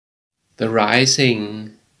The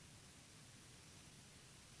Rising.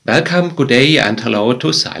 Welcome, good day, and hello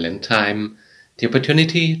to Silent Time, the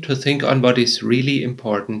opportunity to think on what is really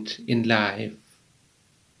important in life.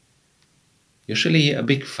 Usually a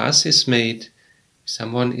big fuss is made if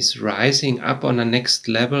someone is rising up on a next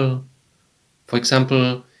level. For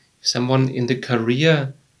example, if someone in the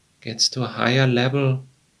career gets to a higher level,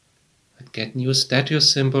 might get new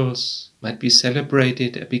status symbols, might be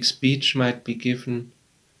celebrated, a big speech might be given,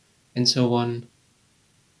 and so on.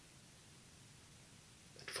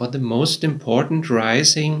 For the most important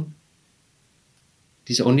rising,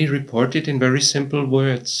 it is only reported in very simple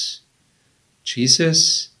words.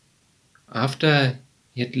 Jesus, after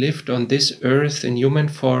he had lived on this earth in human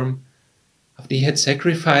form, after he had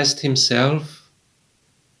sacrificed himself,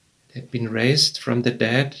 had been raised from the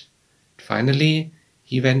dead, finally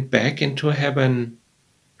he went back into heaven,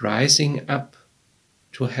 rising up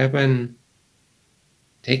to heaven,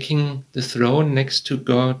 taking the throne next to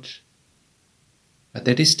God. But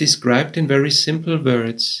that is described in very simple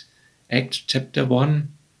words. Acts chapter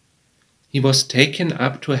 1. He was taken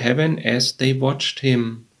up to heaven as they watched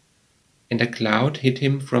him, and a cloud hid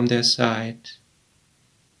him from their sight.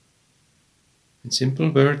 In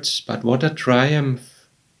simple words, but what a triumph!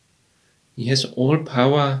 He has all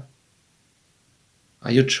power.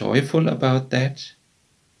 Are you joyful about that?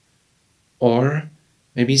 Or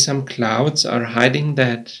maybe some clouds are hiding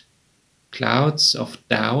that, clouds of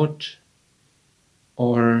doubt,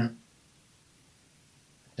 or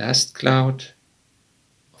dust cloud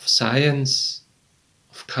of science,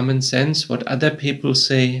 of common sense, what other people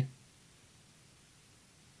say.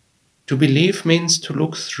 To believe means to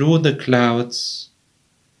look through the clouds.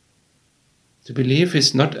 To believe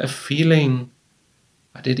is not a feeling,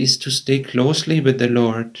 but it is to stay closely with the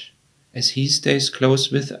Lord as He stays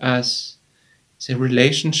close with us. It's a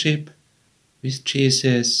relationship with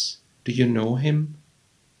Jesus. Do you know Him?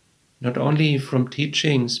 Not only from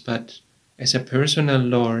teachings, but as a personal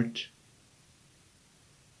Lord.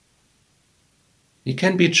 We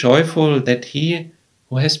can be joyful that He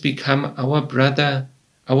who has become our brother,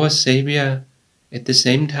 our Savior, at the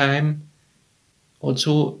same time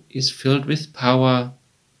also is filled with power,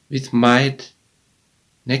 with might,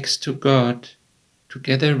 next to God,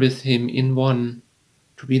 together with Him in one,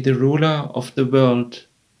 to be the ruler of the world,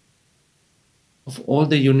 of all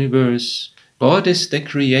the universe. God is the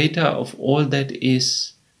creator of all that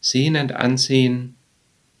is, seen and unseen.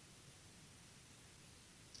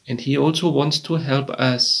 And He also wants to help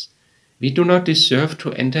us. We do not deserve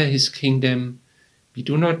to enter His kingdom. We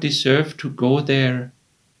do not deserve to go there.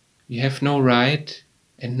 We have no right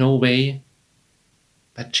and no way.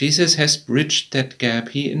 But Jesus has bridged that gap.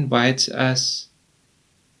 He invites us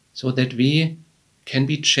so that we can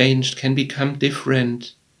be changed, can become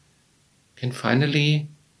different, can finally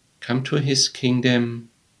come to His kingdom.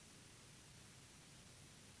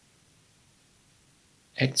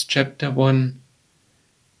 Acts chapter 1.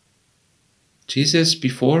 Jesus,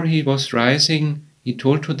 before He was rising, He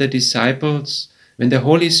told to the disciples, when the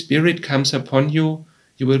Holy Spirit comes upon you,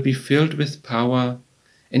 you will be filled with power,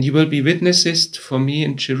 and you will be witnesses for me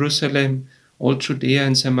in Jerusalem, all Judea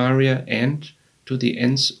and Samaria, and to the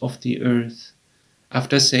ends of the earth.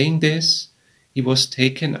 After saying this, He was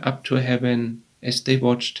taken up to heaven as they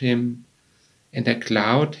watched Him, and a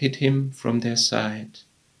cloud hid Him from their sight.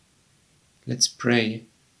 Let's pray.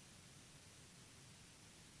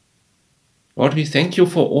 Lord, we thank You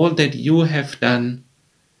for all that You have done,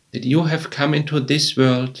 that You have come into this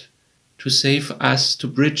world to save us, to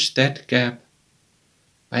bridge that gap.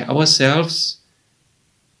 By ourselves,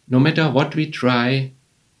 no matter what we try,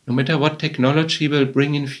 no matter what technology will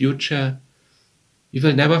bring in future, we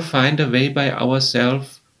will never find a way by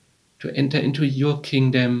ourselves to enter into Your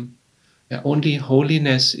kingdom, where only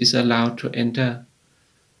holiness is allowed to enter,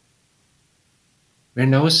 where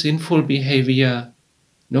no sinful behavior,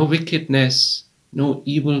 no wickedness, no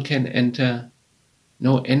evil can enter,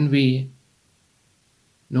 no envy,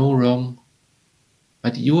 no wrong.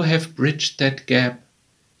 But You have bridged that gap.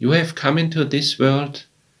 You have come into this world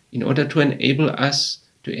in order to enable us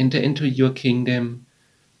to enter into Your kingdom.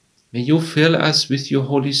 May You fill us with Your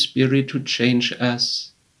Holy Spirit to change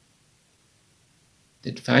us,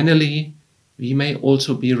 that finally we may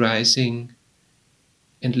also be rising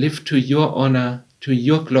and live to Your honor, to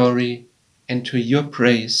Your glory, and to Your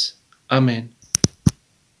praise. Amen.